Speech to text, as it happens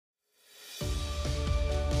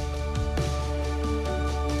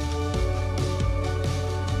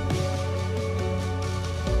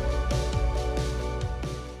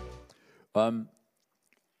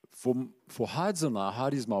For Heids and I,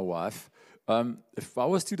 Heidi's my wife, if I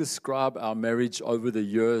was to describe our marriage over the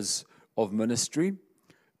years of ministry,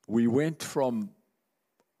 we went from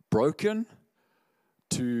broken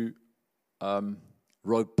to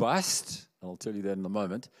robust, and I'll tell you that in a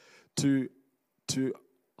moment, to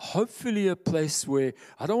hopefully a place where,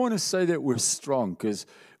 I don't want to say that we're strong, because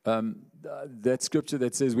that scripture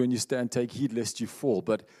that says, when you stand, take heed lest you fall.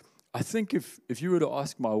 But I think if you were to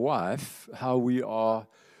ask my wife how we are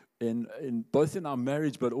in both in our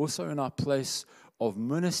marriage, but also in our place of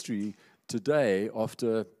ministry today,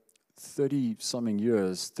 after 30-something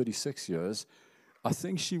years, 36 years, I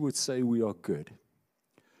think she would say we are good.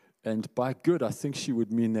 And by good, I think she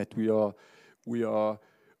would mean that we are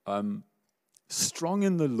strong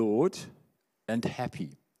in the Lord and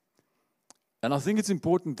happy. And I think it's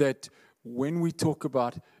important that when we talk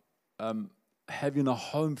about having a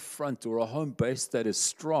home front or a home base that is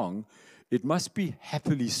strong, it must be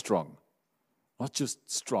happily strong, not just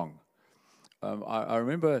strong. I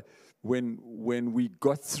remember when we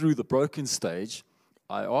got through the broken stage,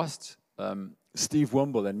 I asked Steve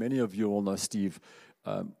Wimble, and many of you all know Steve.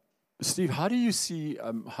 Steve, how do you see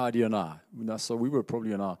Heidi and I? So we were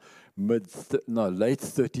probably in our late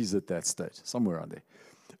 30s at that stage, somewhere around there.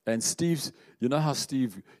 And Steve's, you know how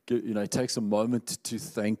Steve, takes a moment to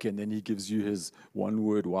think, and then he gives you his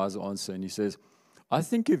one-word wise answer, and he says, I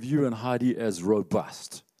think of you and Heidi as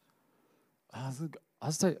robust. I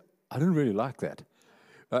didn't really like that.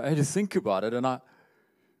 I had to think about it, and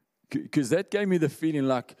because that gave me the feeling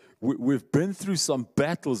like we've been through some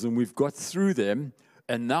battles and we've got through them,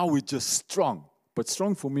 and now we're just strong. But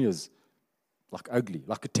strong for me is like ugly,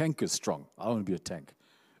 like a tank is strong. I don't want to be a tank.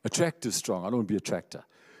 A tractor is strong. I don't want to be a tractor.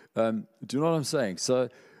 Do you know what I'm saying? So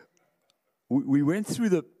we went through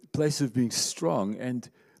the place of being strong, and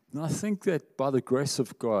I think that by the grace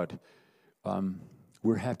of God,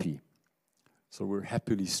 we're happy. So we're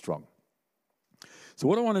happily strong. So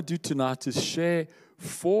what I want to do tonight is share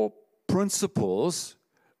 4 principles,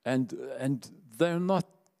 and they're not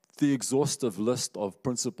the exhaustive list of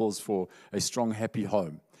principles for a strong, happy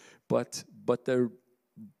home, but they're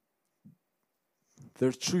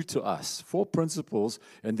true to us. 4 principles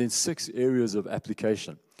and then 6 areas of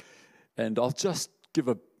application. And I'll just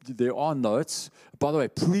there are notes. By the way,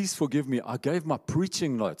 please forgive me. I gave my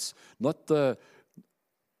preaching notes, not the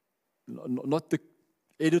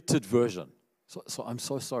edited version. So I'm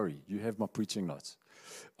so sorry. You have my preaching notes.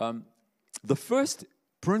 The first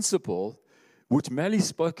principle, which Melly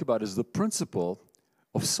spoke about, is the principle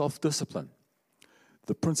of self-discipline,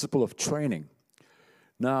 the principle of training.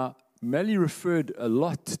 Now, Melly referred a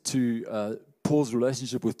lot to Paul's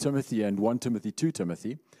relationship with Timothy and 1 Timothy, 2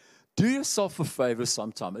 Timothy. Do yourself a favor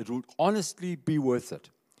sometime. It will honestly be worth it.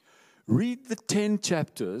 Read the 10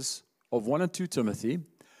 chapters of 1 and 2 Timothy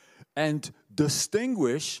and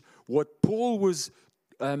distinguish what Paul was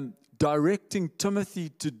directing Timothy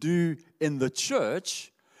to do in the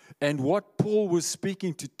church and what Paul was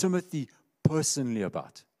speaking to Timothy personally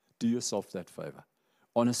about. Do yourself that favor,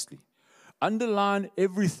 honestly. Underline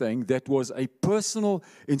everything that was a personal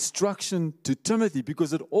instruction to Timothy,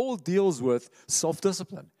 because it all deals with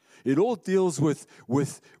self-discipline. It all deals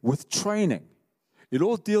with training. It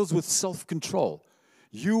all deals with self-control.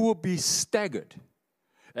 You will be staggered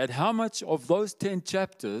at how much of those 10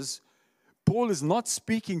 chapters Paul is not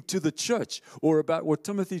speaking to the church or about what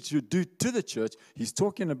Timothy should do to the church. He's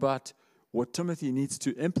talking about what Timothy needs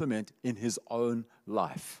to implement in his own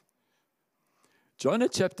life. Jonah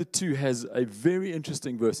chapter 2 has a very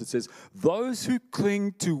interesting verse. It says, those who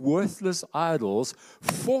cling to worthless idols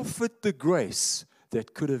forfeit the grace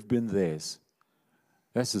that could have been theirs.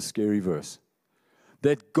 That's a scary verse.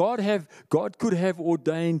 That God could have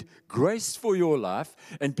ordained grace for your life,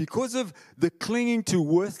 and because of the clinging to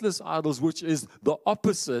worthless idols, which is the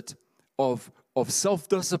opposite of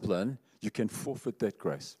self-discipline, you can forfeit that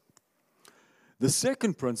grace. The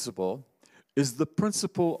second principle is the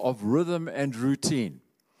principle of rhythm and routine.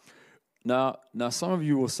 Now some of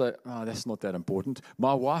you will say, that's not that important.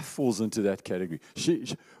 My wife falls into that category.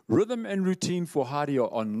 Rhythm and routine for Heidi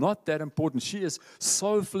are not that important. She is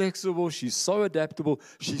so flexible. She's so adaptable.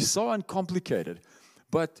 She's so uncomplicated.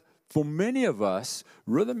 But for many of us,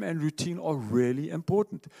 rhythm and routine are really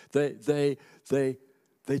important. They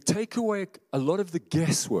take away a lot of the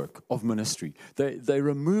guesswork of ministry. They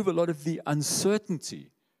remove a lot of the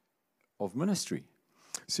uncertainty of ministry.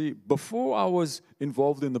 See, before I was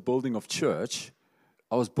involved in the building of church,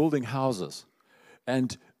 I was building houses.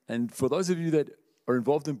 And for those of you that are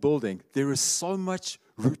involved in building, there is so much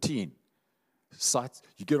routine. site.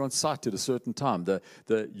 You get on site at a certain time.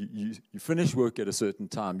 You finish work at a certain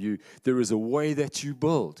time. There is a way that you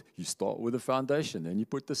build. You start with a foundation, then you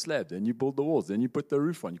put the slab, then you build the walls, then you put the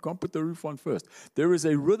roof on. You can't put the roof on first. There is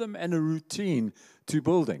a rhythm and a routine to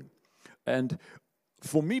building. And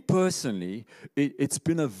for me personally, it's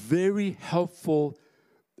been a very helpful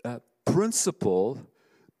principle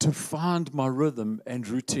to find my rhythm and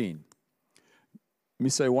routine. Let me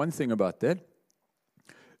say one thing about that.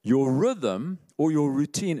 Your rhythm or your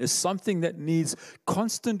routine is something that needs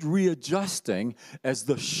constant readjusting as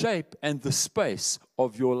the shape and the space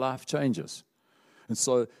of your life changes. And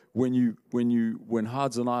so when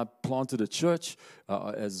Hards and I planted a church,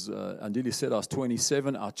 as Andili said, I was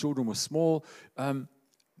 27, our children were small,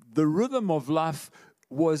 the rhythm of life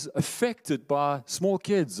was affected by small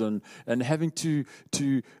kids and having to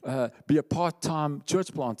be a part-time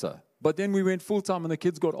church planter. But then we went full-time and the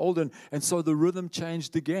kids got older, and so the rhythm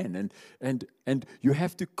changed again. And you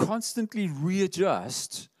have to constantly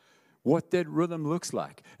readjust what that rhythm looks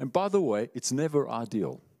like. And by the way, it's never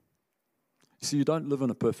ideal. You see, you don't live in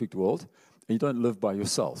a perfect world, and you don't live by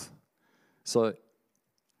yourself. So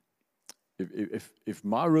if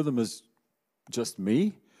my rhythm is just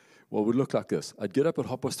me, well, it would look like this. I'd get up at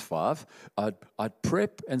 5:30. I'd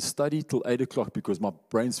prep and study till 8 o'clock because my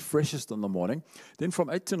brain's freshest in the morning. Then from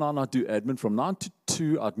 8 to 9, I'd do admin. From 9 to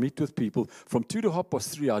 2, I'd meet with people. From 2 to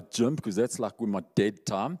 3:30, I'd gym because that's like when my dead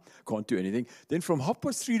time. Can't do anything. Then from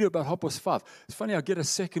 3:30 to about 5:30, it's funny, I get a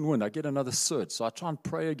second wind. I get another surge. So I try and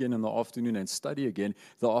pray again in the afternoon and study again in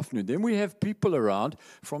the afternoon. Then we have people around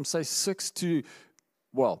from, say, 6 to,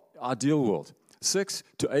 ideal world. 6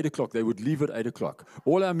 to 8 o'clock, they would leave at 8 o'clock.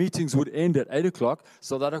 All our meetings would end at 8 o'clock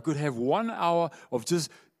so that I could have 1 hour of just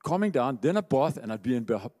calming down, then a bath, and I'd be in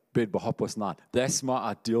bed by 9:30. That's my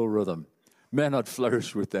ideal rhythm. Man, I'd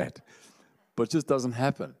flourish with that. But it just doesn't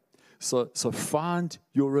happen. So find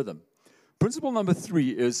your rhythm. Principle number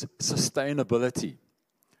 3 is sustainability.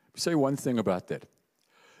 Say one thing about that.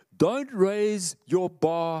 Don't raise your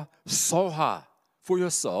bar so high for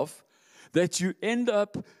yourself that you end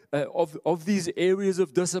up of these areas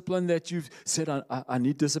of discipline that you've said, I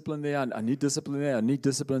need discipline there, I need discipline there, I need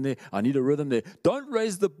discipline there, I need a rhythm there. Don't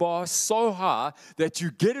raise the bar so high that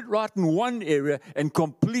you get it right in one area and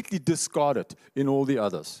completely discard it in all the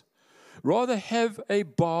others. Rather have a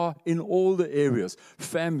bar in all the areas: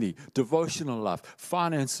 family, devotional life,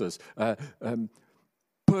 finances,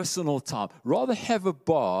 personal time. Rather have a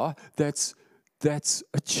bar that's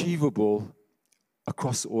achievable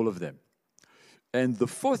across all of them. And the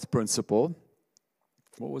fourth principle,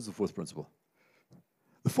 what was the fourth principle?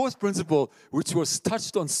 The fourth principle, which was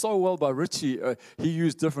touched on so well by Richie, he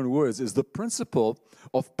used different words, is the principle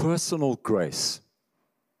of personal grace.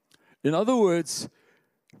 In other words,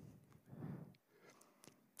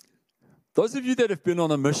 those of you that have been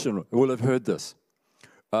on a mission will have heard this.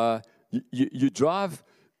 You drive,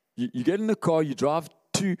 you get in the car, you drive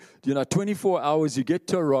 24 hours, you get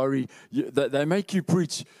to Harare, they make you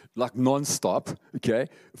preach like non-stop, okay,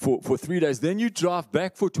 for 3 days. Then you drive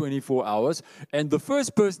back for 24 hours, and the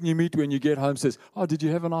first person you meet when you get home says, "Oh, did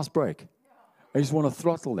you have a nice break?" I just want to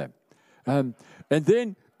throttle them. And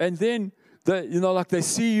then they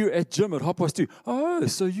see you at gym at 2:30. "Oh,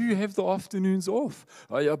 so you have the afternoons off.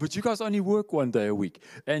 Oh, yeah, but you guys only work 1 day a week."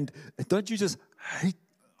 And don't you just hate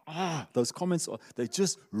those comments? They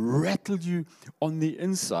just rattle you on the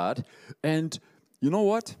inside. And you know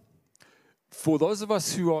what? For those of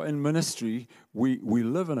us who are in ministry, we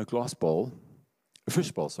live in a fishbowl.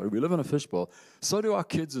 We live in a fishbowl. So do our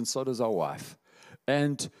kids, and so does our wife.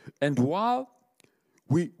 And while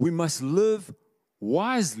we must live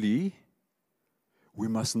wisely, we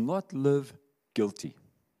must not live guilty.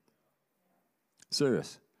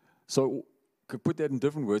 Serious. So, could put that in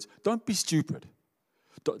different words. Don't be stupid.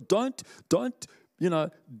 Don't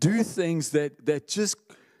do things that just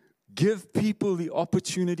give people the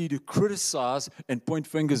opportunity to criticize and point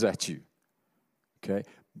fingers at you. Okay?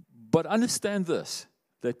 But understand this,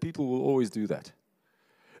 that people will always do that.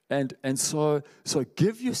 And so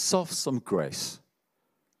give yourself some grace.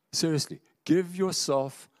 Seriously, give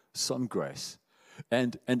yourself some grace.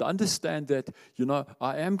 And understand that,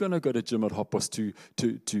 I am going to go to gym at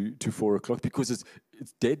 2:30 to 4 o'clock because it's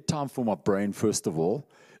dead time for my brain, first of all.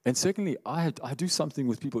 And secondly, I do something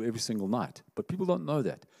with people every single night. But people don't know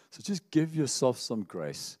that. So just give yourself some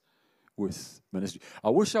grace with ministry. I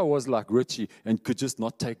wish I was like Richie and could just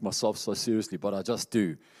not take myself so seriously, but I just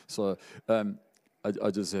do. So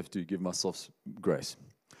I just have to give myself grace.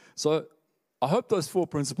 So I hope those 4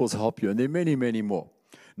 principles help you, and there are many, many more.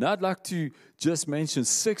 Now I'd like to just mention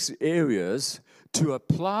 6 areas to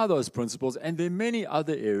apply those principles, and there are many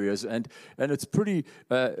other areas, and it's pretty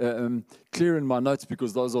clear in my notes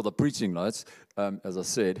because those are the preaching notes, as I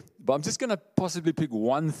said. But I'm just going to possibly pick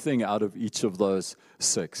one thing out of each of those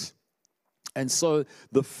 6. And so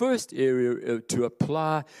the first area to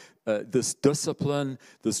apply this discipline,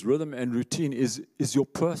 this rhythm and routine is your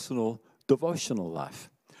personal devotional life.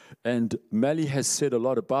 And Mally has said a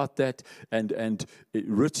lot about that, and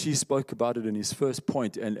Richie spoke about it in his first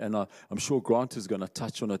point, and I'm sure Grant is going to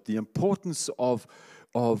touch on it, the importance of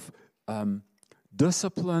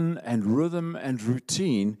discipline and rhythm and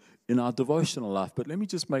routine in our devotional life. But let me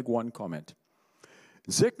just make one comment.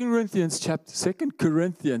 2 Corinthians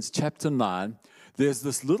chapter 9, there's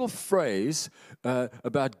this little phrase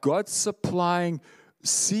about God supplying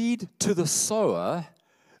seed to the sower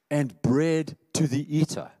and bread to the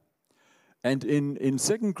eater. And in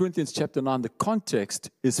 2 Corinthians chapter 9, the context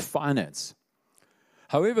is finance.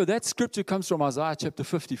 However, that scripture comes from Isaiah chapter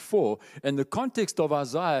 54, and the context of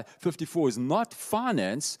Isaiah 54 is not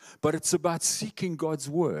finance, but it's about seeking God's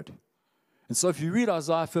word. And so if you read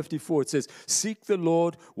Isaiah 54, it says, "Seek the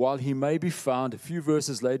Lord while he may be found." A few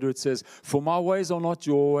verses later it says, "For my ways are not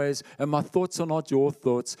your ways, and my thoughts are not your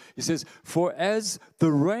thoughts." He says, "For as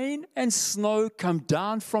the rain and snow come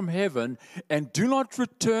down from heaven, and do not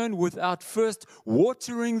return without first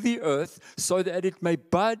watering the earth, so that it may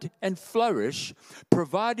bud and flourish,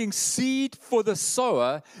 providing seed for the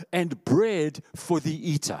sower and bread for the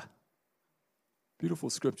eater." Beautiful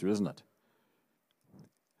scripture, isn't it?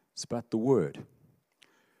 It's about the word.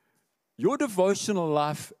 Your devotional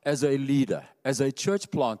life as a leader, as a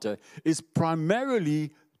church planter, is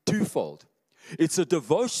primarily twofold. It's a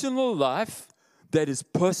devotional life that is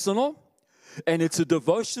personal, and it's a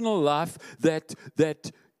devotional life that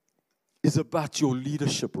is about your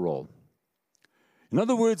leadership role. In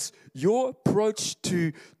other words, your approach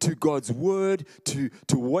to God's word, to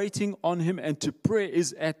waiting on him, and to prayer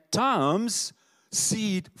is at times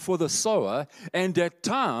seed for the sower, and at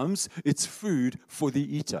times it's food for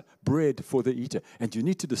the eater, bread for the eater. And you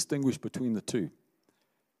need to distinguish between the two.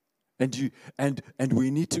 And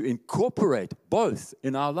we need to incorporate both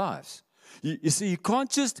in our lives. You see, you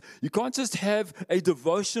can't just have a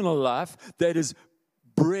devotional life that is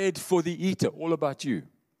bread for the eater, all about you.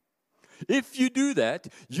 If you do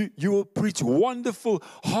that, you will preach wonderful,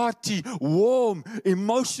 hearty, warm,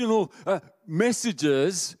 emotional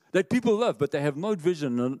messages that people love, but they have no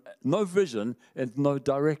vision and no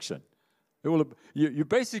direction. You're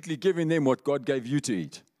basically giving them what God gave you to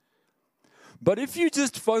eat. But if you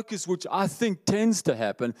just focus, which I think tends to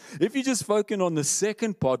happen, if you just focus on the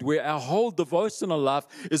second part where our whole devotional life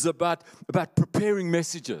is about preparing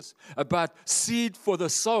messages, about seed for the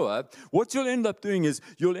sower, what you'll end up doing is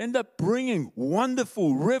you'll end up bringing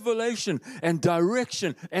wonderful revelation and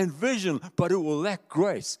direction and vision, but it will lack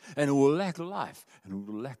grace, and it will lack life, and it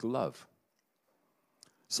will lack love.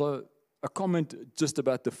 So a comment just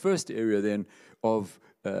about the first area then of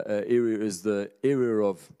area is the area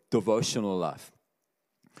of devotional life.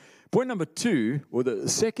 Point number 2, or the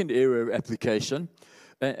second area of application,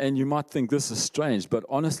 and you might think this is strange, but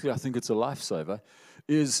honestly I think it's a lifesaver,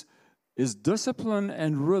 is discipline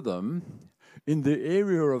and rhythm in the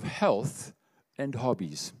area of health and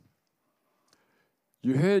hobbies.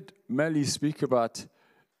 You heard Mally speak about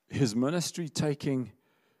his ministry taking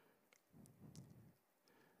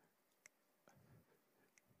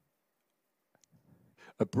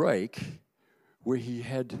a break where he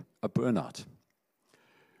had a burnout.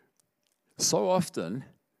 So often,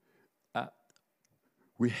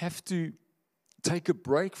 we have to take a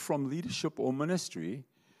break from leadership or ministry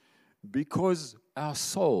because our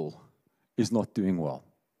soul is not doing well.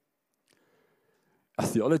 Our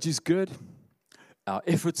theology is good, our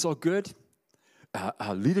efforts are good,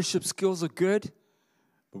 our leadership skills are good,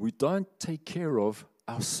 but we don't take care of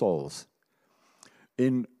our souls.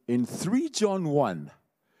 In 3 John 1,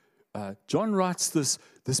 John writes this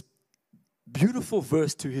beautiful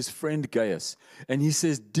verse to his friend Gaius, and he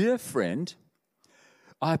says, "Dear friend,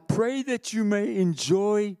 I pray that you may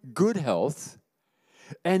enjoy good health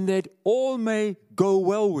and that all may go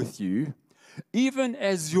well with you, even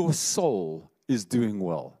as your soul is doing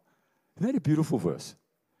well." Isn't that a beautiful verse?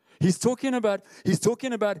 He's talking about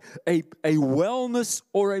a wellness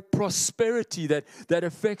or a prosperity that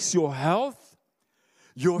affects your health,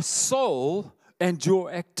 your soul, and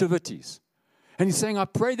your activities. And he's saying, I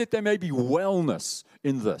pray that there may be wellness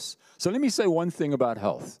in this. So let me say one thing about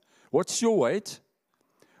health. What's your weight?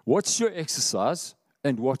 What's your exercise?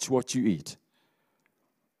 And watch what you eat.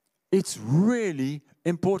 It's really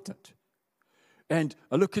important. And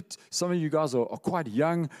I look at some of you guys are quite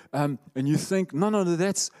young, and you think, no,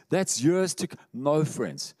 that's years to... No,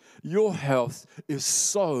 friends. Your health is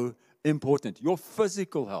so important. Your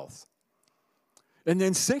physical health. And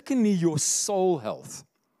then secondly, your soul health.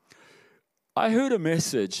 I heard a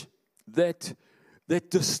message that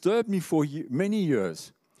disturbed me for many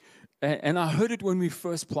years. And I heard it when we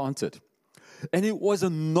first planted. And it was a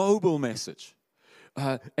noble message.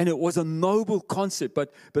 And it was a noble concept.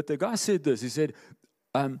 But the guy said this. He said,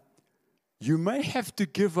 you may have to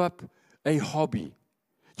give up a hobby.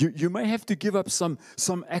 You may have to give up some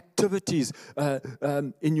activities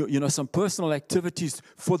in your, some personal activities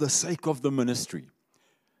for the sake of the ministry.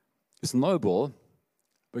 It's noble.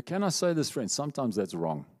 But can I say this, friends? Sometimes that's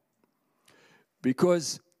wrong.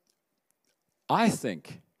 Because I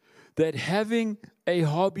think that having a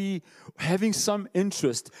hobby, having some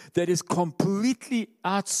interest that is completely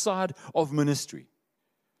outside of ministry,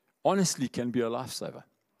 honestly can be a lifesaver.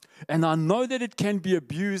 And I know that it can be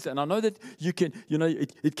abused, and I know that you can,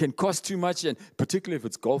 it can cost too much, and particularly if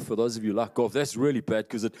it's golf, for those of you who like golf, that's really bad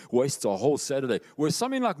because it wastes a whole Saturday. Whereas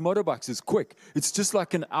something like motorbikes is quick. It's just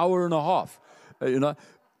like an hour and a half,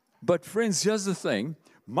 But friends, here's the thing.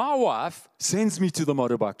 My wife sends me to the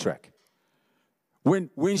motorbike track.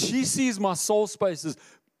 When she sees my soul spaces,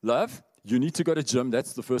 love, you need to go to gym.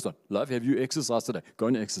 That's the first one. Love, have you exercised today? Go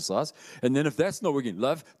and exercise. And then if that's not working,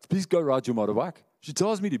 love, please go ride your motorbike. She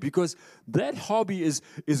tells me to, because that hobby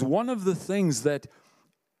is one of the things that,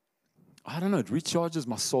 I don't know, it recharges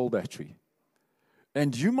my soul battery.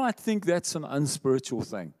 And you might think that's an unspiritual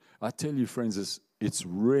thing. I tell you, friends, it's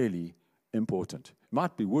really important. It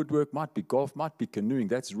might be woodwork, might be golf, might be canoeing.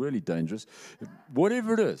 That's really dangerous.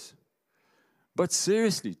 Whatever it is. But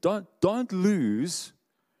seriously, don't lose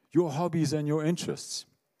your hobbies and your interests.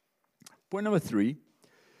 Point number 3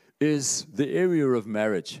 is the area of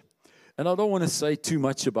marriage. And I don't want to say too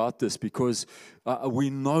much about this because we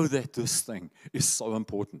know that this thing is so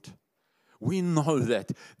important. We know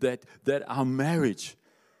that our marriage,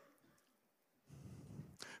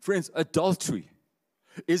 friends, adultery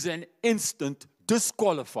is an instant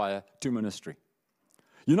disqualifier to ministry.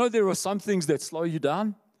 There are some things that slow you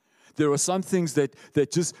down. There are some things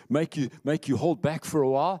that just make you hold back for a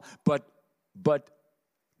while, but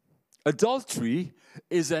adultery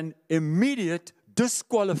is an immediate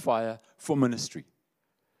disqualifier for ministry.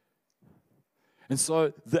 And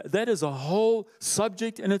so that is a whole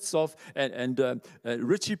subject in itself. And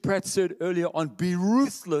Richie Pratt said earlier on, be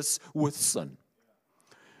ruthless with sin.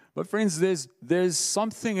 But friends, there's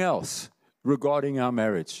something else regarding our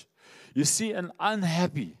marriage. You see, an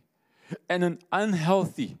unhappy and an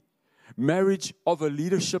unhealthy marriage of a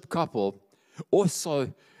leadership couple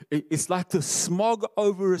also, it's like the smog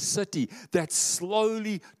over a city that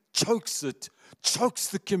slowly chokes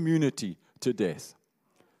the community to death.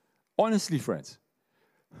 Honestly, friends,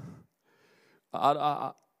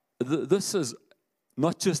 this is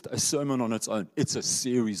not just a sermon on its own, it's a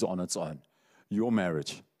series on its own, your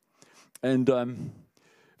marriage. And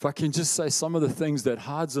if I can just say some of the things that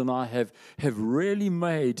Hards and I have really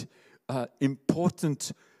made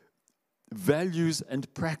important values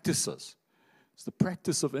and practices. It's the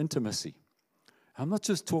practice of intimacy. I'm not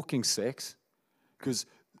just talking sex, because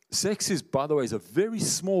sex is, by the way, is a very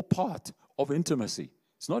small part of intimacy.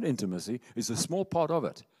 It's not intimacy, it's a small part of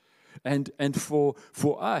it. And for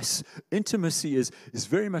us, intimacy is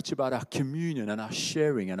very much about our communion and our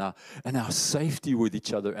sharing and our safety with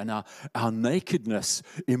each other and our nakedness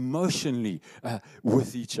emotionally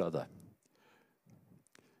with each other.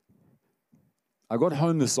 I got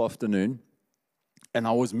home this afternoon, and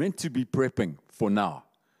I was meant to be prepping for now.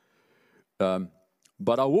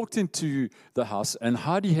 But I walked into the house, and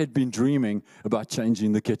Heidi had been dreaming about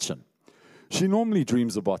changing the kitchen. She normally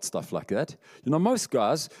dreams about stuff like that. Most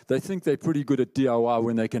guys, they think they're pretty good at DIY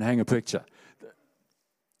when they can hang a picture.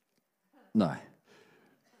 No.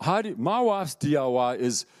 Heidi, my wife's DIY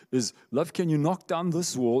is, love, can you knock down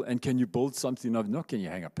this wall, and can you build something up? Not can you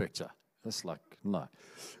hang a picture. That's like, no.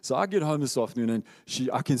 So I get home this afternoon, and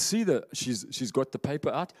I can see that she's got the paper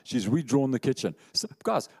out. She's redrawn the kitchen. So,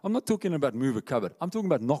 guys, I'm not talking about move a cupboard. I'm talking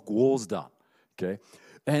about knock walls down, okay?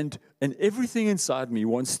 And everything inside me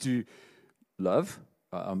wants to love.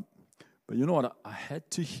 But you know what? I had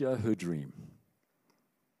to hear her dream.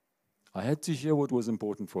 I had to hear what was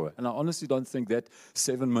important for her. And I honestly don't think that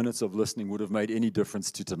 7 minutes of listening would have made any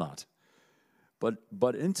difference to tonight.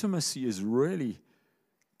 But intimacy is really...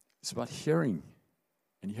 it's about hearing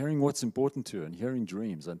and hearing what's important to her and hearing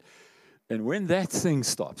dreams. And when that thing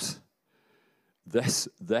stops,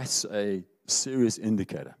 that's a serious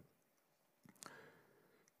indicator.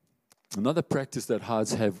 Another practice that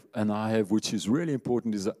Hards have and I have, which is really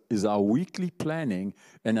important, is our weekly planning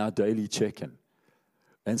and our daily check-in.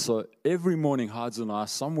 And so every morning, Hards and I,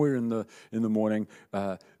 somewhere in the morning,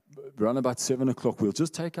 around about 7 o'clock, we'll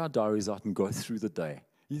just take our diaries out and go through the day.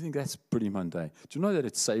 You think that's pretty mundane? Do you know that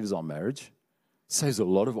it saves our marriage? It saves a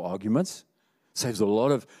lot of arguments. Saves a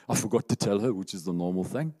lot of, I forgot to tell her, which is the normal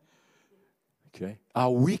thing. Okay.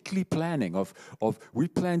 Our weekly planning we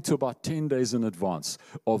plan to about 10 days in advance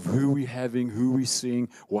of who we're having, who we're seeing,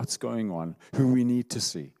 what's going on, who we need to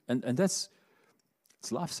see. And it's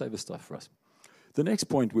lifesaver stuff for us. The next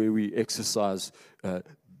point where we exercise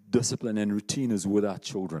discipline and routine is with our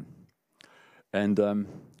children. And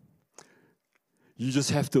you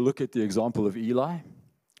just have to look at the example of Eli,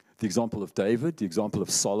 the example of David, the example of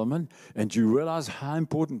Solomon, and you realize how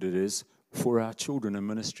important it is for our children in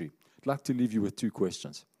ministry. I'd like to leave you with 2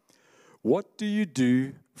 questions. What do you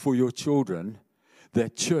do for your children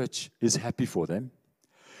that church is happy for them?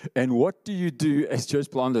 And what do you do as church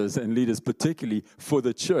planters and leaders, particularly for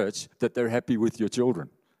the church, that they're happy with your children?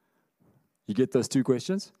 You get those 2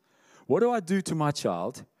 questions? What do I do to my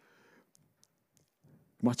children,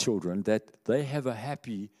 that they have a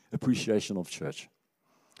happy appreciation of church?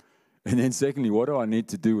 And then secondly, what do I need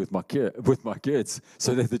to do with my kids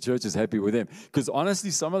so that the church is happy with them? Because honestly,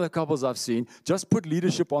 some of the couples I've seen just put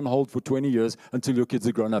leadership on hold for 20 years until your kids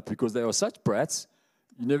are grown up because they are such brats.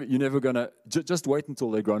 You're never going to, just wait until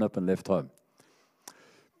they're grown up and left home.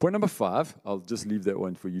 Point number 5, I'll just leave that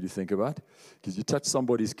one for you to think about. Because you touch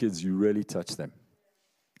somebody's kids, you really touch them.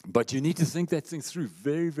 But you need to think that thing through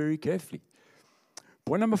very, very carefully.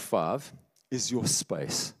 Point number 5 is your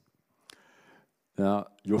space. Now,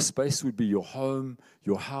 your space would be your home,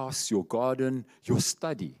 your house, your garden, your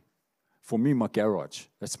study. For me, my garage.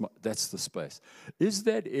 That's the space. Is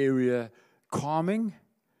that area calming?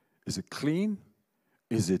 Is it clean?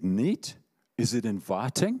 Is it neat? Is it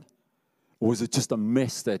inviting? Or is it just a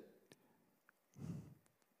mess that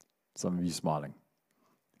some of you smiling?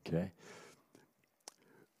 Okay.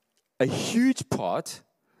 A huge part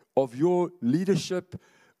of your leadership,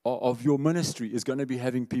 of your ministry, is going to be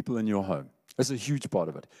having people in your home. That's a huge part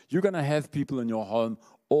of it. You're going to have people in your home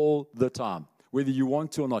all the time. Whether you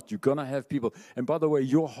want to or not, you're going to have people. And by the way,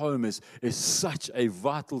 your home is such a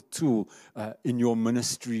vital tool in your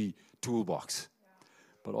ministry toolbox.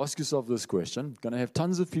 But ask yourself this question. Going to have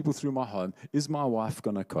tons of people through my home. Is my wife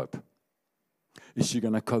going to cope? Is she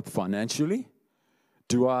going to cope financially?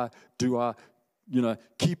 Do I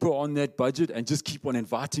keep her on that budget and just keep on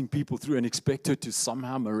inviting people through and expect her to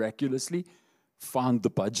somehow miraculously find the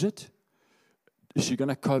budget? Is she going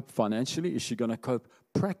to cope financially? Is she going to cope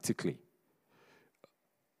practically?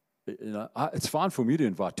 It's fine for me to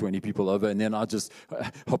invite 20 people over and then I just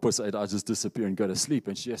disappear and go to sleep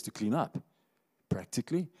and she has to clean up.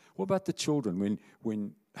 Practically? What about the children?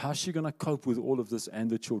 How's she going to cope with all of this and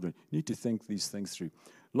the children? You need to think these things through.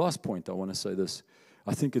 Last point, I want to say this.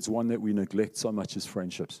 I think it's one that we neglect so much is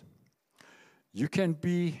friendships. You can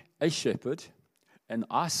be a shepherd, an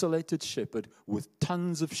isolated shepherd with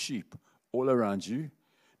tons of sheep all around you,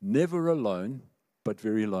 never alone, but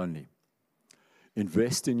very lonely.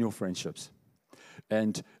 Invest in your friendships.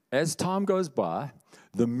 And as time goes by,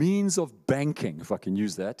 the means of banking, if I can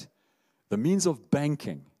use that, the means of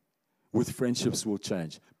banking with friendships will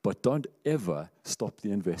change. But don't ever stop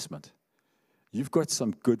the investment. You've got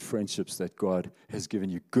some good friendships that God has given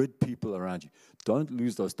you, good people around you. Don't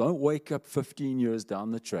lose those. Don't wake up 15 years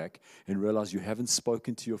down the track and realize you haven't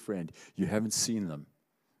spoken to your friend, you haven't seen them.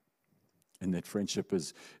 And that friendship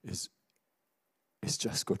is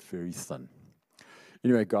just got very thin.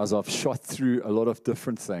 Anyway, guys, I've shot through a lot of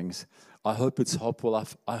different things. I hope it's helpful.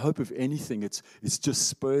 I hope, if anything, it's just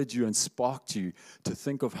spurred you and sparked you to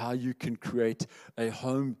think of how you can create a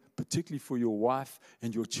home, particularly for your wife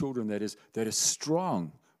and your children, that is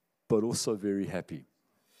strong, but also very happy.